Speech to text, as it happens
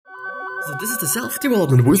So this is the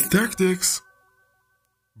self-development with tactics.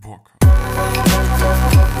 Book.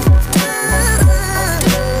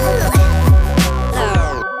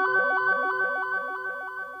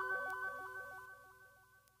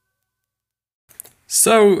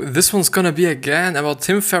 So this one's gonna be again about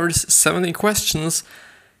Tim Ferriss' 70 questions.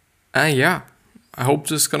 And yeah, I hope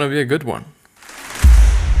this is gonna be a good one.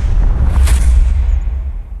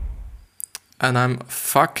 And I'm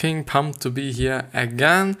fucking pumped to be here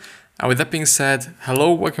again. And with that being said,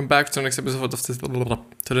 hello, welcome back to the next episode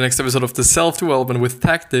of the Self-Development with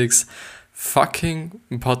Tactics fucking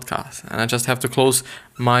podcast. And I just have to close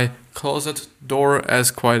my closet door as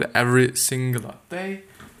quite every single day.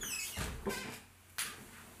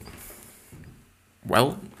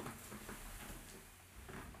 Well,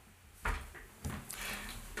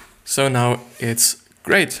 so now it's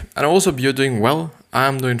great. And also you're doing well.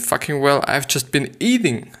 I'm doing fucking well. I've just been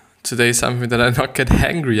eating today something that I not get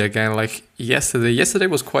hangry again like yesterday. Yesterday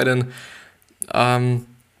was quite an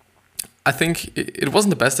I think it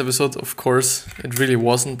wasn't the best episode, of course. It really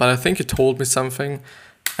wasn't, but I think it told me something,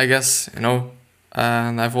 I guess,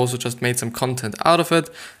 and I've also just made some content out of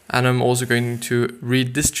it, and I'm also going to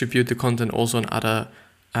redistribute the content also on other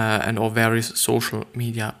and or various social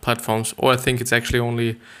media platforms, or I think it's actually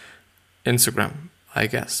only Instagram, I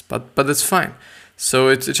guess, but it's fine. So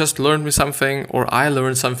it just learned me something, or I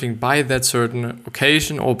learned something by that certain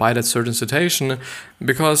occasion or by that certain situation,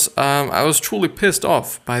 because I was truly pissed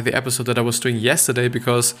off by the episode that I was doing yesterday,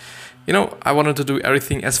 because, I wanted to do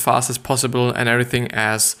everything as fast as possible and everything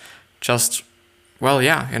as just,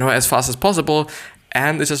 as fast as possible,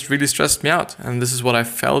 and it just really stressed me out. And this is what I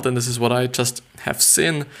felt, and this is what I just have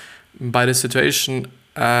seen by the situation.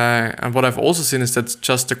 And what I've also seen is that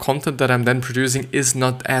just the content that I'm then producing is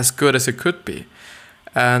not as good as it could be.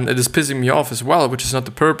 And it is pissing me off as well, which is not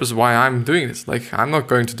the purpose why I'm doing this. Like, I'm not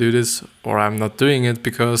going to do this, or I'm not doing it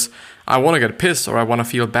because I want to get pissed or I want to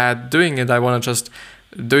feel bad doing it. I want to just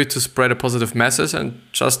do it to spread a positive message and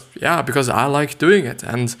just, because I like doing it.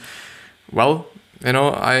 And,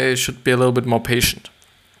 I should be a little bit more patient.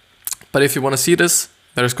 But if you want to see this,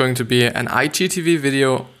 there's going to be an IGTV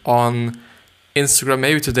video on Instagram,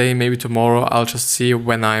 maybe today, maybe tomorrow. I'll just see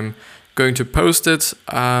when I'm going to post it.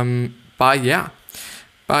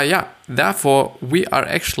 Therefore, we are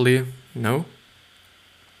actually,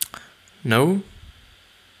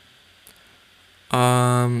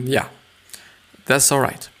 that's all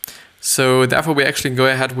right. So therefore, we actually go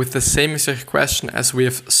ahead with the same exact question as we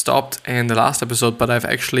have stopped in the last episode, but I've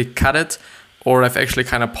actually cut it, or I've actually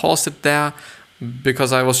kind of paused it there,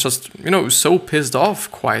 because I was just, so pissed off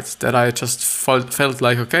quite that I just felt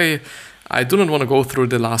like, okay, I do not want to go through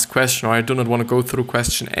the last question, or I do not want to go through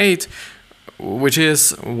question 8, which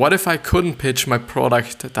is, what if I couldn't pitch my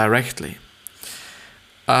product directly?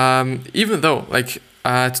 Even though,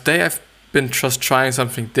 today I've been just trying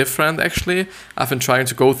something different, actually. I've been trying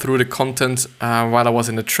to go through the content while I was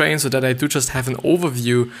in the train, so that I do just have an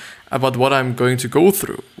overview about what I'm going to go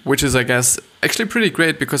through, which is, I guess, actually pretty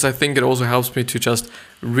great, because I think it also helps me to just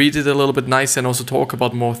read it a little bit nicer and also talk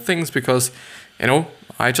about more things, because,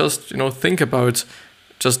 I just, think about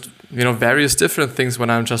just, various different things when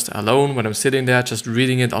I'm just alone, when I'm sitting there, just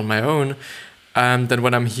reading it on my own, than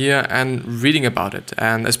when I'm here and reading about it.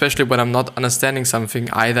 And especially when I'm not understanding something,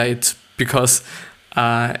 either it's because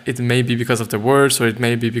it may be because of the words, or it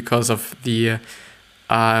may be because of the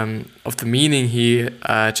meaning he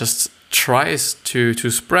just tries to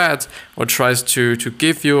spread, or tries to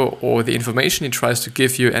give you, or the information he tries to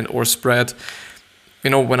give you and or spread,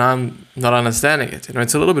 when I'm not understanding it.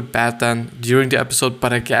 It's a little bit bad then during the episode,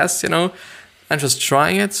 but I guess, I'm just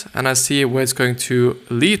trying it and I see where it's going to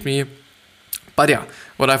lead me. But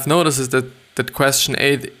what I've noticed is that question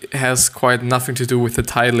 8 has quite nothing to do with the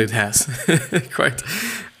title it has. Quite.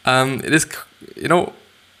 It is,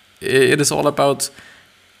 it is all about,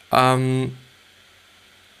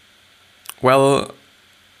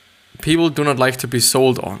 people do not like to be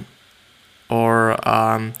sold on, or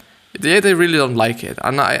they really don't like it.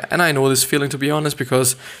 And I know this feeling, to be honest,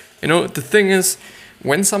 because, the thing is,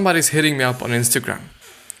 when somebody's hitting me up on Instagram,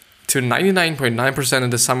 to 99.9%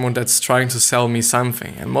 it is someone that's trying to sell me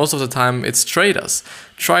something. And most of the time it's traders.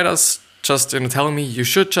 Traders just, telling me, you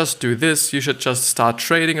should just do this, you should just start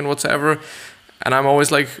trading and whatever. And I'm always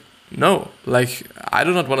like, no, I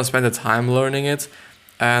do not want to spend the time learning it.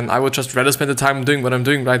 And I would just rather spend the time doing what I'm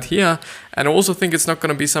doing right here. And I also think it's not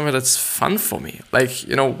going to be something that's fun for me.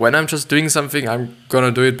 When I'm just doing something, I'm going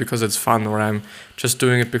to do it because it's fun, or I'm just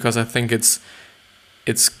doing it because I think it's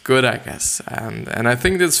it's good, I guess. And I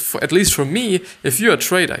think that's, at least for me, if you're a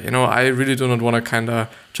trader, I really do not want to kind of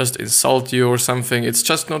just insult you or something. It's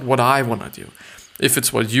just not what I want to do. If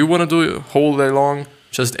it's what you want to do whole day long,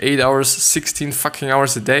 just 8 hours, 16 fucking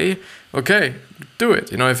hours a day, okay, do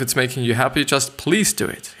it. If it's making you happy, just please do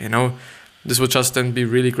it. This would just then be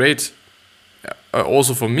really great.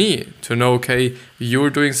 Also for me to know, okay, you're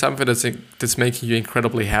doing something that's making you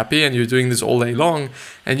incredibly happy, and you're doing this all day long,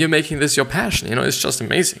 and you're making this your passion. It's just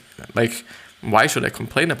amazing. Like, why should I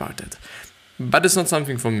complain about it? But it's not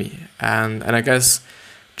something for me, and I guess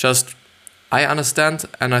just I understand,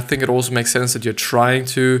 and I think it also makes sense that you're trying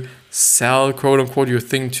to sell, quote unquote, your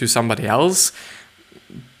thing to somebody else,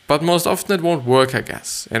 but most often it won't work, I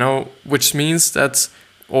guess. Which means that,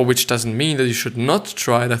 or which doesn't mean that you should not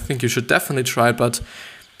try it. I think you should definitely try it, but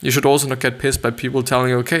you should also not get pissed by people telling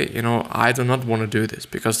you, okay, I do not want to do this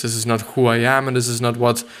because this is not who I am and this is not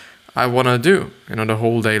what I want to do, the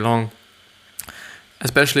whole day long.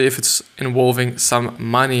 Especially if it's involving some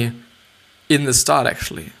money in the start,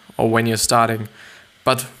 actually, or when you're starting.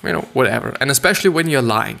 But, whatever. And especially when you're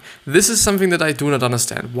lying. This is something that I do not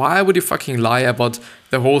understand. Why would you fucking lie about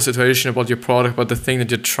the whole situation, about your product, about the thing that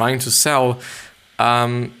you're trying to sell?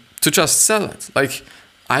 To just sell it. Like,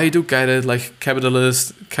 I do get it, like,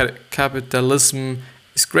 capitalism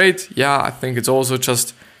is great. Yeah, I think it's also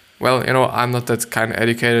just, well, I'm not that kind of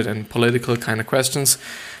educated in political kind of questions.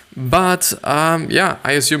 But, yeah,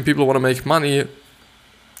 I assume people want to make money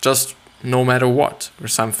just no matter what or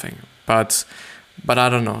something. But I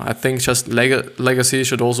don't know. I think just legacy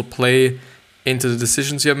should also play into the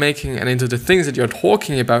decisions you're making and into the things that you're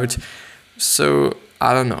talking about. So,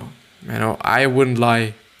 I don't know. I wouldn't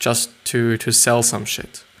lie just to sell some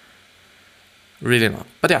shit. Really not.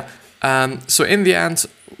 But yeah, so in the end,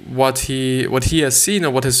 what he has seen,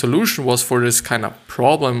 or what his solution was for this kind of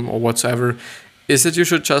problem or whatsoever, is that you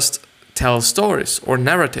should just tell stories or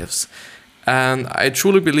narratives. And I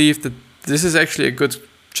truly believe that this is actually a good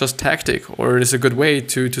just tactic, or it is a good way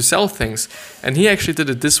to sell things. And he actually did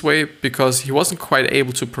it this way because he wasn't quite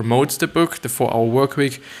able to promote the book, The 4-Hour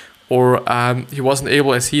Workweek, or he wasn't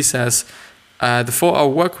able, as he says, The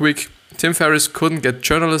 4-Hour Workweek, Tim Ferriss couldn't get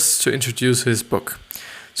journalists to introduce his book.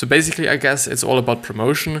 So basically, I guess it's all about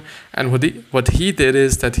promotion. And what he did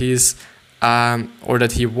is that he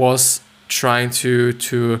was trying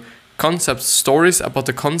to concept stories about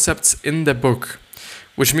the concepts in the book,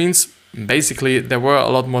 which means basically there were a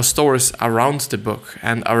lot more stories around the book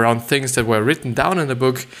and around things that were written down in the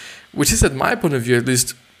book, which is, at my point of view at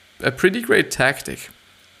least, a pretty great tactic.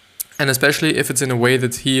 And especially if it's in a way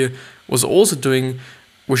that he was also doing,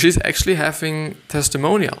 which is actually having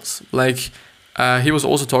testimonials. Like, he was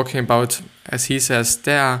also talking about, as he says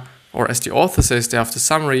there, or as the author says there of the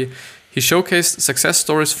summary, he showcased success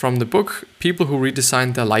stories from the book, people who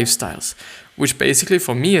redesigned their lifestyles, which basically,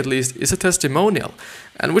 for me at least, is a testimonial.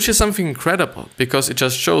 And which is something incredible, because it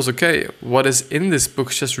just shows, okay, what is in this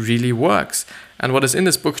book just really works. And what is in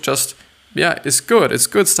this book just, yeah, is good. It's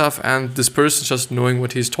good stuff, and this person just knowing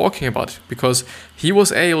what he's talking about, because he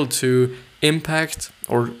was able to impact,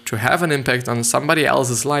 or to have an impact on somebody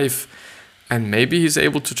else's life, and maybe he's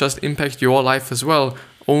able to just impact your life as well,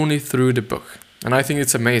 only through the book. And I think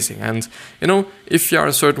it's amazing. And, if you're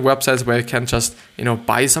on certain websites where you can just,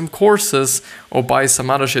 buy some courses or buy some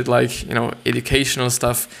other shit like, educational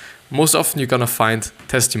stuff, most often you're gonna find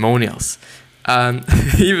testimonials.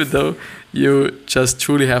 Even though you just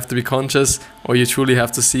truly have to be conscious, or you truly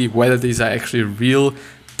have to see whether these are actually real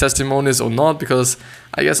testimonials or not, because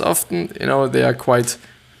I guess often, they are quite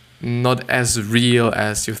not as real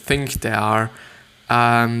as you think they are.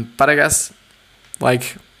 But I guess,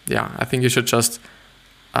 like, yeah, I think you should just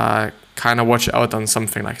kind of watch out on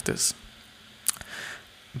something like this.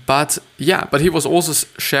 But yeah, but he was also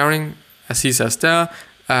sharing, as he says there,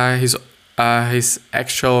 his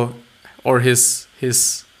actual, or his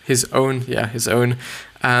own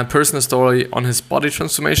personal story on his body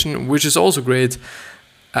transformation, which is also great.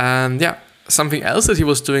 And yeah, something else that he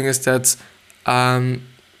was doing is that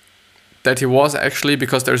he was actually,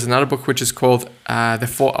 because there's another book which is called The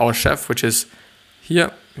 4-Hour Chef, which is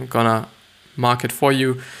here. I'm gonna mark it for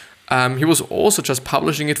you. He was also just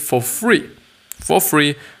publishing it for free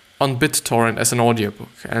on BitTorrent as an audiobook.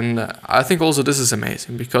 And I think also this is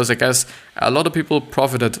amazing, because I guess a lot of people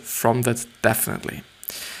profited from that, definitely.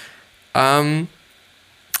 But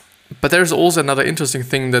there's also another interesting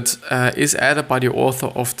thing that is added by the author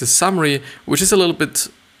of the summary, which is a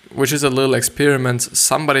little experiment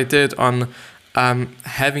somebody did on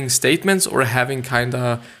having statements, or having kind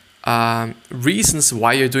of reasons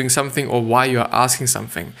why you're doing something, or why you're asking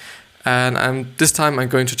something. And this time I'm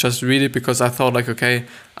going to just read it because I thought like, okay,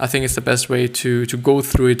 I think it's the best way to go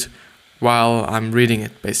through it while I'm reading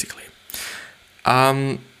it, basically.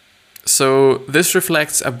 So this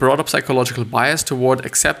reflects a broader psychological bias toward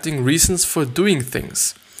accepting reasons for doing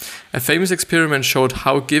things. A famous experiment showed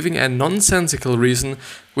how giving a nonsensical reason,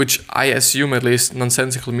 which I assume at least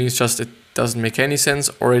nonsensical means just it doesn't make any sense,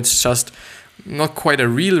 or it's just not quite a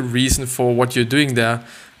real reason for what you're doing there,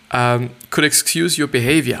 could excuse your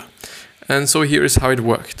behavior. And so here is how it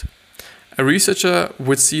worked. A researcher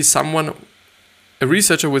would see someone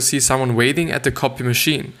waiting at the copy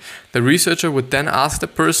machine. The researcher would then ask the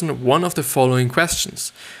person one of the following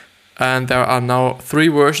questions. And there are now 3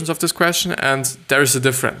 versions of this question, and there is a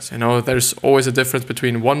difference. There's always a difference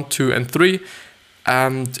between 1, 2, and 3.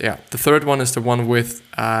 And yeah, the third one is the one with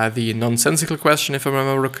the nonsensical question, if I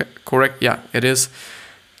remember correct. Yeah, it is.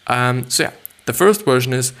 So yeah, the first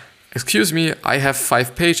version is, excuse me, I have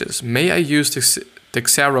 5 pages. May I use the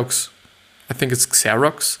Xerox, I think it's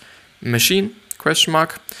Xerox machine, ?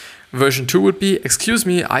 Version 2 would be, excuse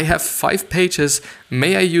me, I have 5 pages.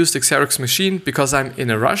 May I use the Xerox machine because I'm in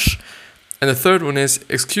a rush? And the third one is,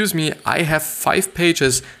 excuse me, I have 5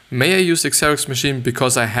 pages. May I use the Xerox machine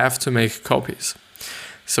because I have to make copies?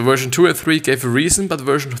 So version 2 and 3 gave a reason, but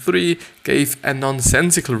version 3 gave a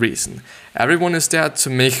nonsensical reason. Everyone is there to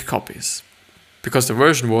make copies. Because the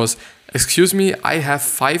version was, excuse me, I have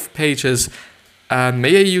 5 pages.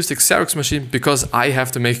 May I use the Xerox machine because I have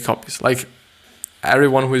to make copies? Like,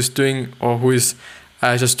 everyone who is doing or who is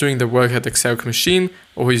just doing the work at the Xerox machine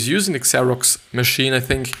or who is using the Xerox machine, I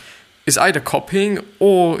think, is either copying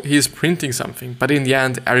or he is printing something. But in the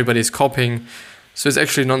end, everybody is copying. So it's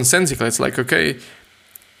actually nonsensical. It's like, okay,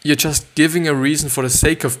 you're just giving a reason for the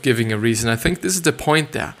sake of giving a reason. I think this is the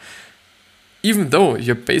point there. Even though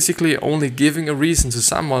you're basically only giving a reason to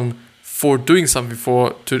someone for doing something,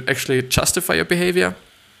 to actually justify your behavior,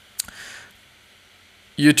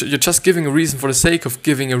 you're just giving a reason for the sake of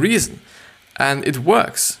giving a reason. And it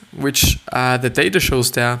works, which the data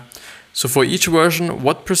shows there. So for each version,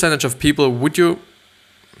 what percentage of people would you...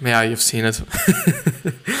 Yeah, you've seen it.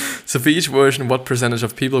 So for each version, what percentage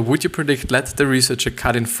of people would you predict let the researcher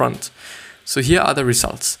cut in front? So here are the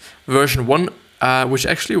results. Version 1, which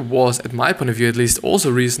actually was, at my point of view at least,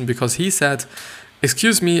 also reason, because he said,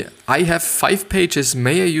 excuse me, I have 5 pages.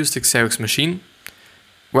 May I use the Xerox machine?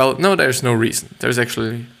 Well, no, there's no reason. There's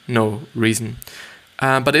actually no reason.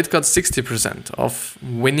 But it got 60% of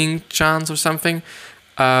winning chance or something.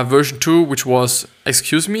 Version 2, which was,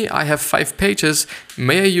 excuse me, I have 5 pages.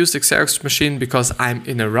 May I use the Xerox machine because I'm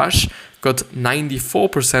in a rush? Got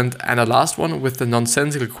 94%. And the last one with the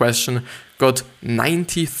nonsensical question got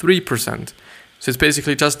 93%. So it's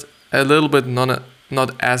basically just a little bit not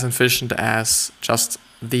as efficient as just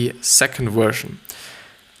the second version.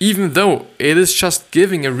 Even though it is just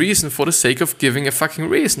giving a reason for the sake of giving a fucking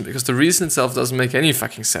reason, because the reason itself doesn't make any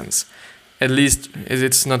fucking sense. At least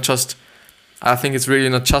it's not just, I think it's really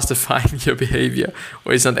not justifying your behavior,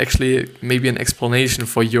 or it's not actually maybe an explanation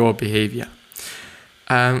for your behavior.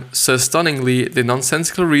 So stunningly, the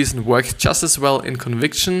nonsensical reason worked just as well in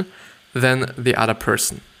convincing the other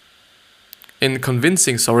person. In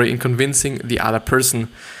convincing the other person.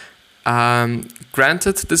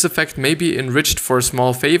 Granted, this effect may be enriched for a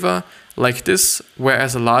small favor like this,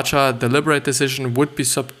 whereas a larger deliberate decision would be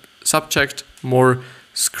subject more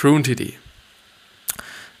scrutiny.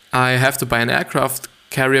 I have to buy an aircraft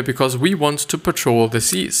carrier because we want to patrol the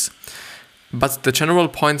seas. But the general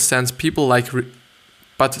point stands. People like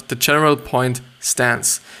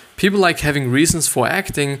having reasons for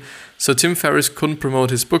acting. So Tim Ferriss couldn't promote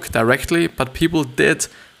his book directly, but people did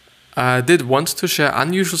want to share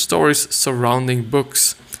unusual stories surrounding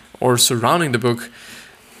books or surrounding the book,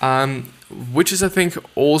 which is, I think,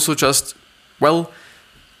 also just, well,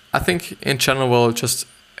 I think in general, just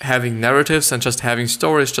having narratives and just having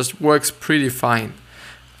stories just works pretty fine.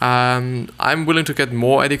 I'm willing to get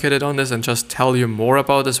more educated on this and just tell you more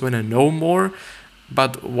about this when I know more.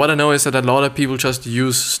 But what I know is that a lot of people just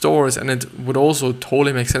use stories, and it would also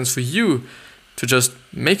totally make sense for you to just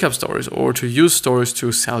make up stories or to use stories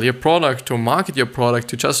to sell your product, to market your product,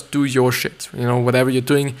 to just do your shit. Whatever you're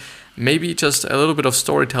doing, maybe just a little bit of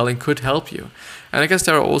storytelling could help you. And I guess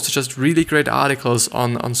there are also just really great articles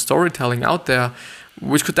on storytelling out there,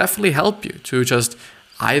 which could definitely help you to just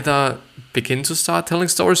either begin to start telling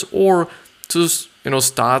stories or to,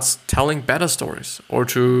 start telling better stories or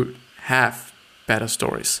to have better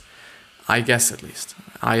stories. I guess, at least.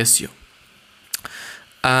 I assume.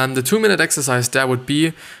 The 2-minute exercise there would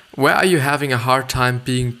be, where are you having a hard time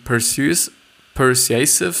being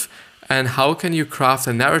persuasive, and how can you craft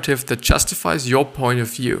a narrative that justifies your point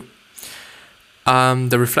of view?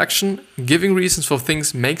 The reflection, giving reasons for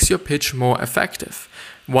things makes your pitch more effective.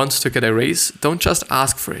 Want to get a raise? Don't just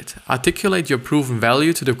ask for it. Articulate your proven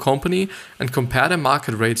value to the company and compare the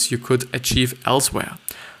market rates you could achieve elsewhere.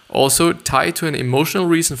 Also, tie to an emotional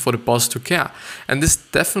reason for the boss to care. And this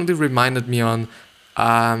definitely reminded me on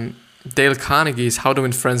Dale Carnegie's How to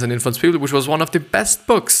Win Friends and Influence People, which was one of the best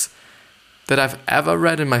books that I've ever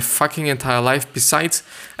read in my fucking entire life. Besides,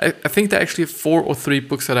 I think there are actually 4 or 3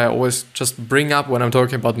 books that I always just bring up when I'm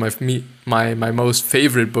talking about my most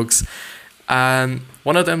favorite books.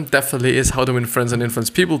 One of them definitely is How to Win Friends and Influence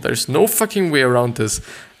People. There's no fucking way around this.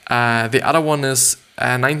 The other one is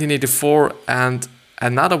 1984, and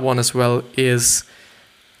another one as well is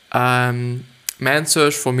Man's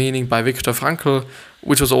Search for Meaning by Viktor Frankl,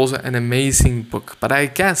 which was also an amazing book. But I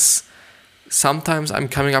guess sometimes I'm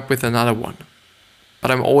coming up with another one, but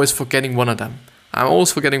I'm always forgetting one of them. I'm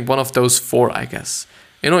always forgetting one of those 4, I guess.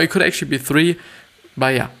 It could actually be 3,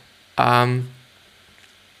 but yeah.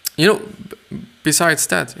 Besides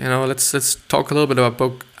that, let's talk a little bit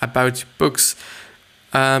about books,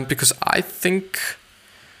 because I think,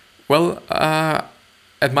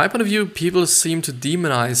 at my point of view, people seem to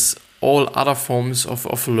demonize all other forms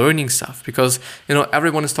of learning stuff, because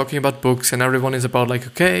everyone is talking about books, and everyone is about like,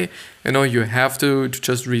 okay, you have to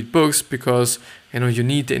just read books because you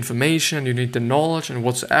need the information, you need the knowledge and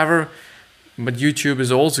whatsoever. But YouTube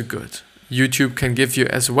is also good. YouTube can give you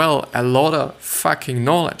as well a lot of fucking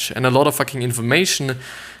knowledge and a lot of fucking information,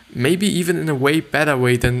 maybe even in a way better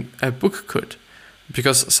way than a book could,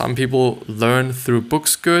 because some people learn through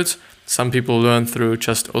books good. Some people learn through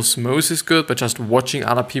just osmosis good, by just watching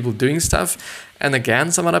other people doing stuff. And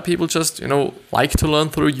again, some other people just, like to learn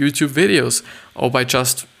through YouTube videos, or by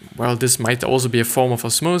just, this might also be a form of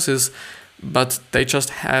osmosis, but they just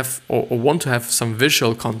have or want to have some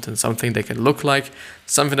visual content, something they can look like,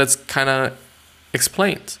 something that's kind of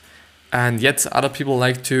explained. And yet other people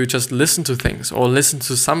like to just listen to things, or listen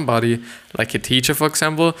to somebody, like a teacher, for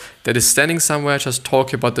example, that is standing somewhere just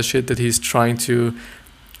talking about the shit that he's trying to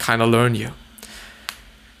kind of learn you.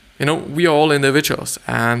 We are all individuals,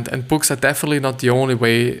 and books are definitely not the only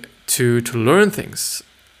way to learn things.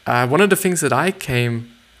 One of the things that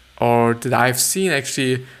that I've seen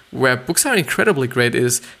actually, where books are incredibly great,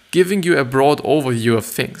 is giving you a broad overview of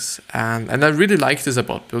things. And I really like this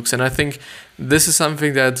about books, and I think this is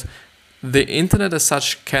something that the internet as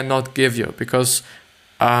such cannot give you, because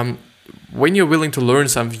when you're willing to learn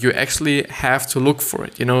something, you actually have to look for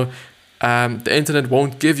it. The internet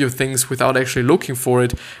won't give you things without actually looking for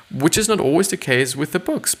it, which is not always the case with the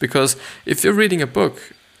books. Because if you're reading a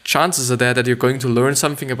book, chances are there that you're going to learn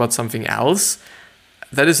something about something else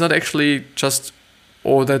that is not actually just,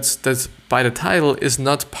 or that's by the title is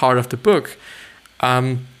not part of the book.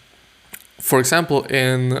 For example,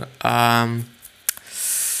 in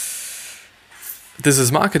This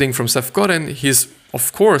is Marketing from Seth Godin, he's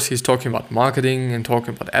talking about marketing and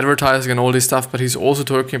talking about advertising and all this stuff, but he's also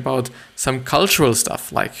talking about some cultural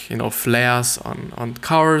stuff, like, flares on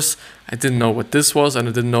cars. I didn't know what this was, and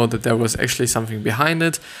I didn't know that there was actually something behind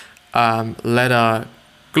it. Leather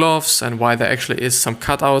gloves, and why there actually is some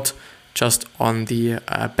cutout just on the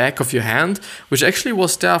back of your hand, which actually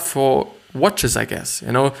was there for watches, I guess.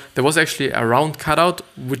 There was actually a round cutout,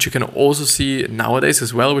 which you can also see nowadays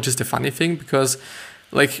as well, which is the funny thing, because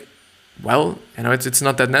it's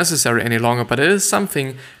not that necessary any longer, but it is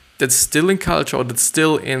something that's still in culture, or that's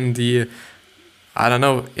still in the,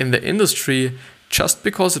 in the industry, just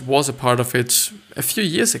because it was a part of it a few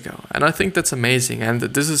years ago. And I think that's amazing. And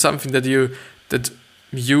this is something that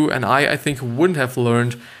you and I think wouldn't have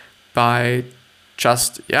learned by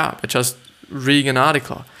just reading an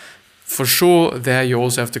article. For sure, there you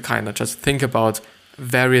also have to kind of just think about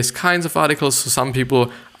various kinds of articles. So some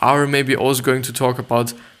people are maybe also going to talk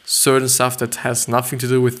about certain stuff that has nothing to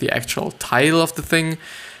do with the actual title of the thing.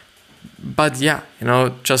 But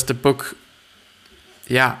just a book.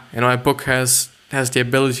 A book has the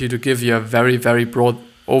ability to give you a very, very broad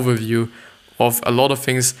overview of a lot of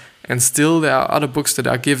things. And still there are other books that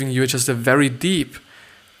are giving you just a very deep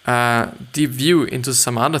view into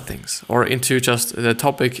some other things, or into just the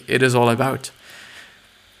topic it is all about.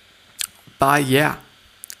 But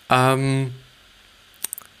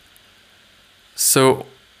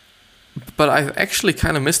but I actually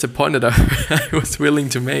kind of missed the point that I was willing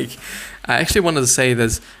to make. I actually wanted to say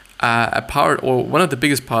that one of the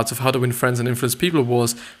biggest parts of How to Win Friends and Influence People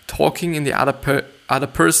was talking in the other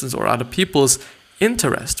person's or other people's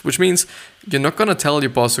interest, which means you're not going to tell your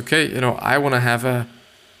boss, okay, I want to have a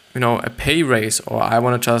pay raise, or I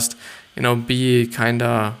want to just, be kind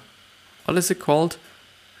of, what is it called?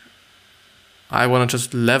 I want to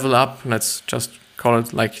just level up. Let's just call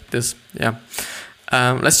it like this. Yeah.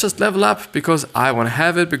 Let's just level up because I want to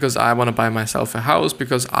have it, because I want to buy myself a house,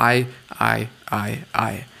 because I.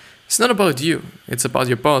 It's not about you. It's about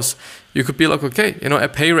your boss. You could be like, okay, a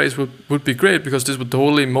pay raise would be great because this would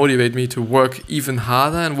totally motivate me to work even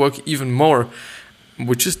harder and work even more,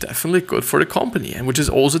 which is definitely good for the company and which is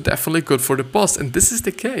also definitely good for the boss. And this is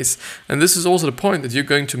the case. And this is also the point, that you're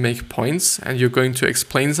going to make points and you're going to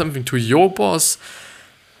explain something to your boss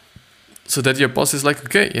so that your boss is like,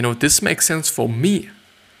 okay, this makes sense for me.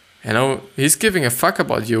 He's giving a fuck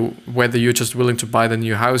about you, whether you're just willing to buy the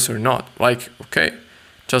new house or not. Like, okay,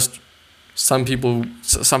 just some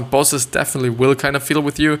bosses definitely will kind of feel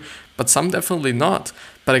with you, but some definitely not.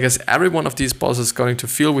 But I guess every one of these bosses is going to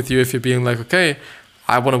feel with you if you're being like, okay,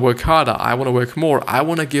 I want to work harder, I want to work more, I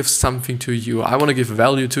want to give something to you, I want to give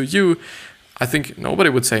value to you. I think nobody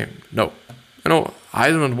would say no. I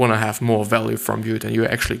don't want to have more value from you than you're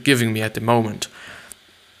actually giving me at the moment.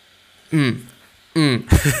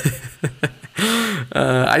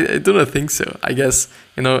 I do not think so. I guess,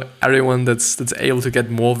 everyone that's able to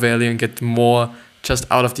get more value and get more just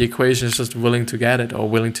out of the equation is just willing to get it or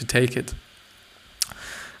willing to take it.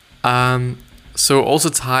 So also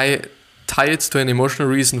tie it to an emotional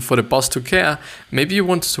reason for the boss to care. Maybe you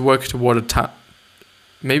want to work towards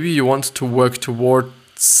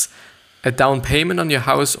a down payment on your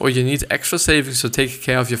house, or you need extra savings to take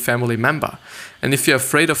care of your family member. And if you're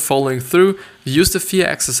afraid of following through, use the fear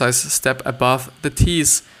exercise step above to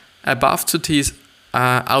tease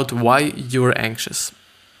out why you're anxious.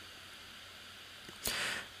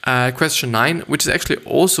 Question 9, which is actually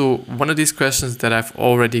also one of these questions that I've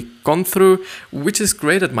already gone through, which is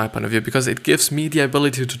great at my point of view because it gives me the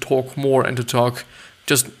ability to talk more and to talk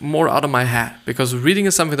just more out of my head. Because reading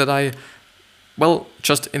is something that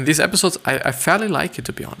just in these episodes, I fairly like it,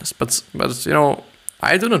 to be honest. But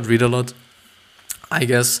I do not read a lot, I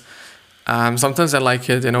guess. Sometimes I like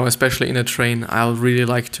it, especially in a train, I'll really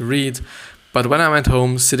like to read. But when I'm at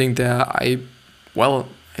home, sitting there,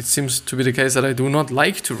 it seems to be the case that I do not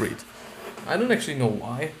like to read. I don't actually know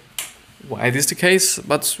why it is the case,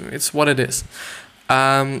 but it's what it is.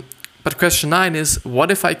 But question 9 is, what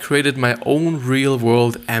if I created my own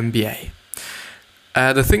real-world MBA?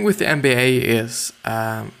 The thing with the MBA is,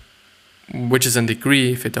 which is a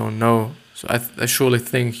degree, if you don't know, so I surely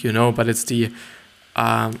think but it's the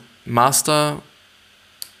master.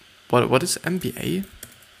 What is MBA?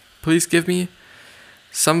 Please give me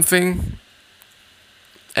something.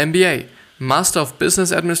 MBA, Master of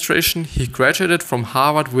Business Administration. He graduated from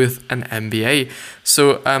Harvard with an MBA.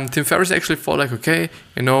 So Tim Ferriss actually thought like, okay,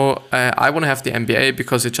 I want to have the MBA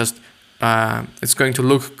because it's going to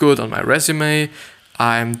look good on my resume.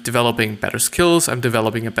 I'm developing better skills. I'm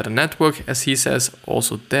developing a better network, as he says,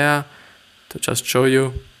 also there, to just show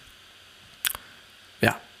you.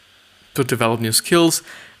 Yeah, to develop new skills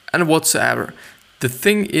and whatsoever. The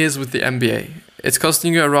thing is with the MBA, it's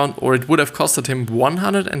costing you around, or it would have costed him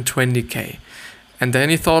 120K. And then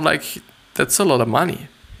he thought like, that's a lot of money,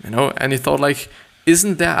 and he thought like,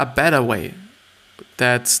 isn't there a better way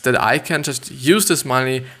that I can just use this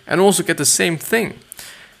money and also get the same thing?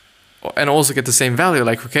 And also get the same value,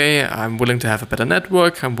 like, okay, I'm willing to have a better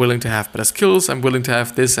network, I'm willing to have better skills, I'm willing to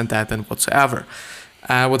have this and that and whatsoever.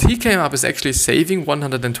 What he came up is actually saving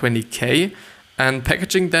 120K and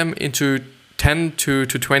packaging them into 10 to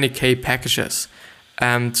 20K packages.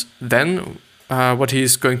 And then what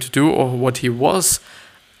he's going to do, or what he was,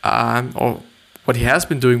 or what he has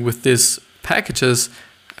been doing with these packages,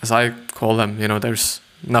 as I call them, there's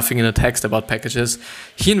nothing in the text about packages.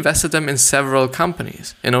 He invested them in several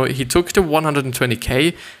companies. He took the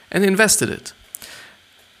 120K and invested it.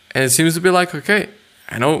 And it seems to be like, okay,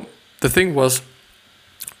 the thing was,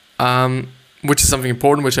 which is something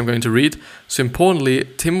important, which I'm going to read. So importantly,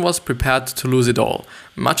 Tim was prepared to lose it all,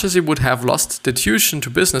 much as he would have lost the tuition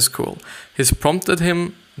to business school. This prompted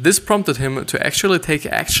him to actually take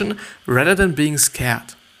action rather than being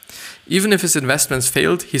scared. Even if his investments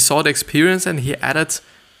failed, he saw the experience and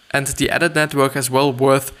the added network as well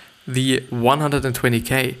worth the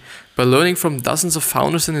 120K. By learning from dozens of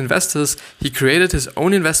founders and investors, he created his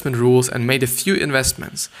own investment rules and made a few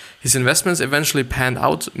investments. His investments eventually panned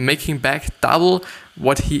out, making back double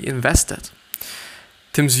what he invested.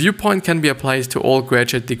 Tim's viewpoint can be applied to all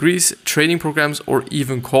graduate degrees, training programs, or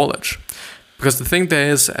even college. Because the thing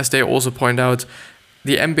there is, as they also point out,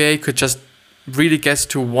 the MBA could just really get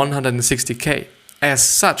to 160K. As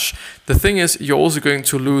such, the thing is, you're also going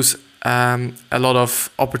to lose a lot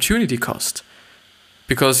of opportunity cost.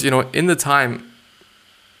 Because, in the time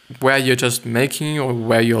where you're just making or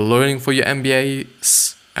where you're learning for your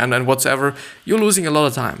MBAs and whatever, you're losing a lot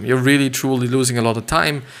of time. You're really truly losing a lot of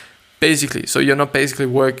time, basically. So you're not basically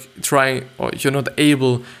you're not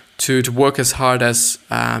able to work as hard as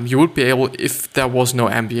you would be able if there was no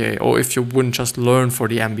MBA, or if you wouldn't just learn for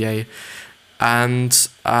the MBA. And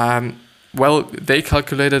well, they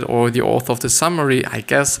calculated, or the author of the summary, I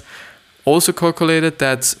guess, also calculated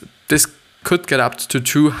that this could get up to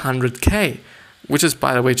 200k, which is,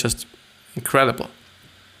 by the way, just incredible.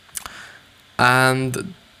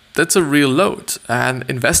 And that's a real load. And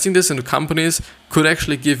investing this into companies could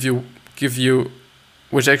actually give you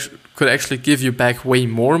back way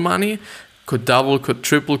more money, could double, could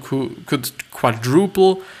triple, could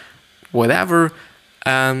quadruple, whatever.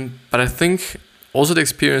 But I think also the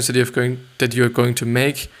experience that you're going to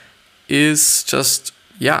make is just,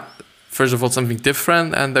 first of all, something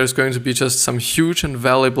different, and there's going to be just some huge and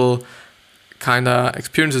valuable kind of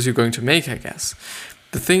experiences you're going to make, I guess.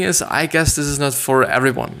 The thing is, I guess this is not for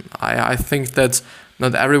everyone. I think that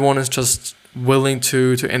not everyone is just willing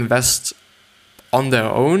to invest on their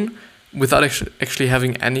own without actually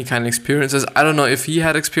having any kind of experiences. I don't know if he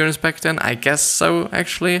had experience back then. I guess so,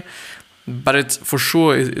 actually. But it for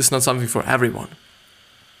sure is not something for everyone.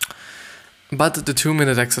 But the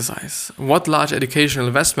 2-minute exercise. What large educational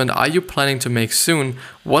investment are you planning to make soon?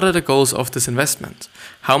 What are the goals of this investment?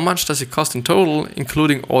 How much does it cost in total,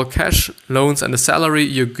 including all cash, loans, and the salary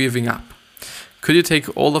you're giving up? Could you take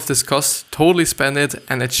all of this cost, totally spend it,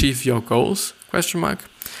 and achieve your goals? ?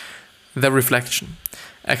 The reflection.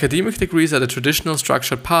 Academic degrees are the traditional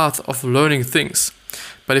structured path of learning things.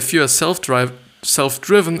 But if you are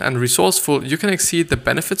self-driven and resourceful, you can exceed the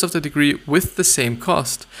benefits of the degree with the same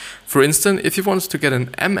cost. For instance, if you want to get an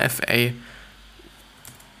MFA,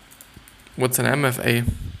 what's an MFA?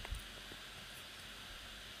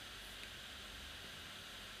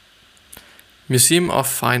 Museum of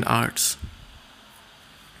Fine Arts.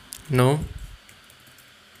 No?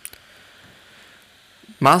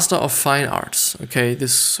 Master of Fine Arts. Okay,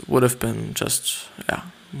 this would have been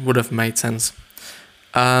would have made sense.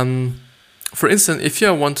 For instance, if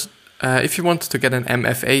you want to get an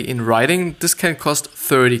MFA in writing, this can cost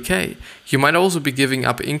 30k. You might also be giving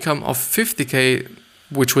up income of 50k,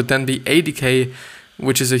 which would then be 80k,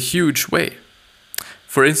 which is a huge way.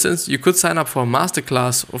 For instance, you could sign up for a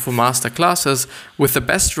masterclass or for master classes with the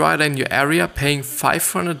best writer in your area, paying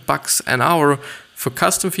 $500 an hour for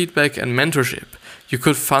custom feedback and mentorship. You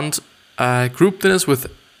could fund group dinners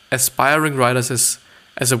with aspiring writers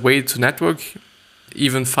as a way to network.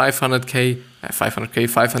 Even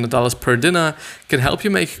 $500 per dinner can help you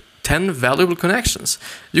make 10 valuable connections.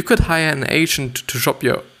 You could hire an agent to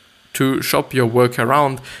shop your work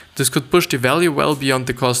around. This could push the value well beyond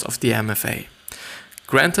the cost of the MFA.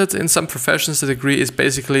 Granted, in some professions, the degree is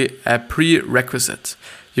basically a prerequisite.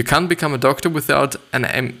 You can't become a doctor without an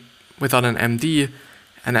MD.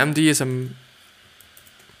 An MD is a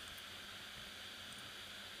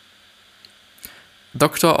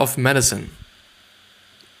Doctor of Medicine.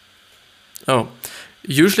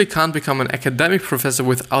 Usually can't become an academic professor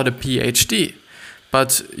without a PhD,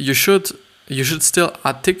 but you should still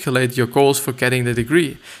articulate your goals for getting the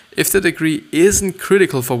degree. If the degree isn't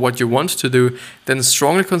critical for what you want to do, then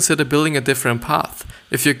strongly consider building a different path.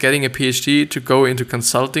 If you're getting a PhD to go into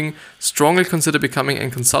consulting, strongly consider becoming a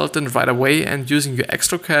consultant right away and using your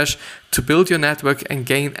extra cash to build your network and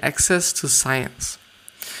gain access to science.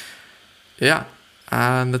 Yeah,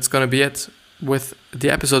 and that's gonna be it with the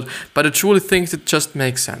episode, but I truly think it just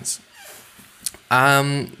makes sense.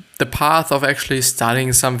 The path of actually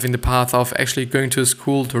studying something, the path of actually going to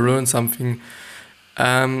school to learn something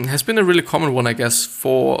has been a really common one, I guess,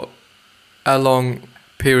 for a long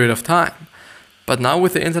period of time. But now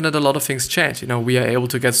with the internet, a lot of things change. We are able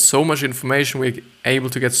to get so much information, we're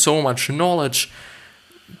able to get so much knowledge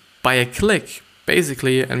by a click,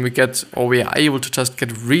 basically, and we are able to just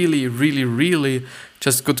get really, really, really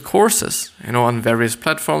just good courses, on various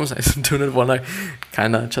platforms. I do not want to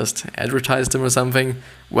kind of just advertise them or something.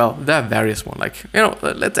 Well, there are various ones,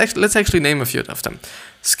 let's actually name a few of them.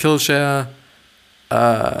 Skillshare,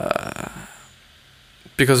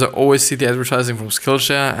 because I always see the advertising from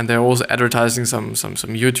Skillshare, and they're also advertising some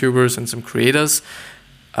YouTubers and some creators.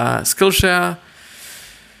 Skillshare,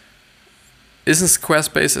 isn't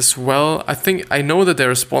Squarespace as well? I know that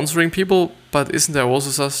they're sponsoring people, but isn't there also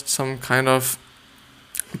just some kind of...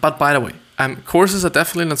 But by the way, courses are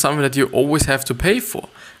definitely not something that you always have to pay for.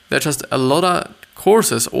 There are just a lot of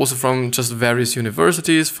courses also from just various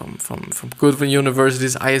universities, from good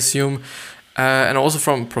universities, I assume, and also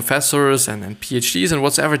from professors and PhDs and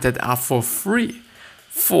whatever that are for free.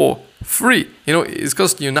 For free. It's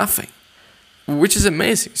costing you nothing. which is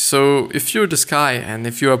amazing. So if you're this guy and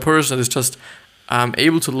if you're a person that is just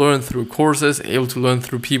able to learn through courses, able to learn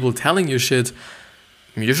through people telling you shit,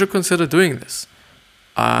 you should consider doing this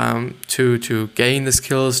to gain the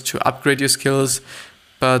skills, to upgrade your skills.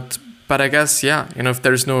 But I guess, yeah, if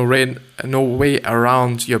there's no way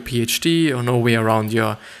around your PhD or no way around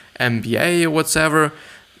your MBA or whatever,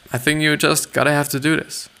 I think you just gotta have to do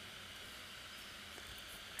this.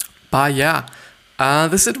 But yeah,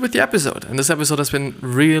 this is it with the episode. And this episode has been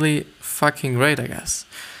really fucking great, I guess.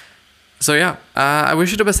 So yeah, I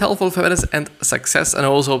wish you the best health, happiness, and success. And I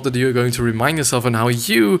also hope that you're going to remind yourself on how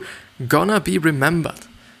you gonna be remembered.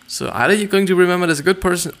 So either you're going to be remembered as a good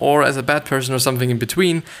person or as a bad person or something in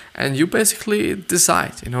between. And you basically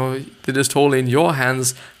decide, it is totally in your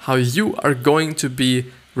hands how you are going to be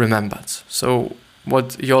remembered. So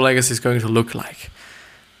what your legacy is going to look like.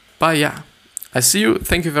 But yeah, I see you.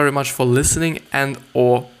 Thank you very much for listening and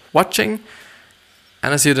or watching.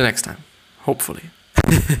 And I see you the next time. Hopefully.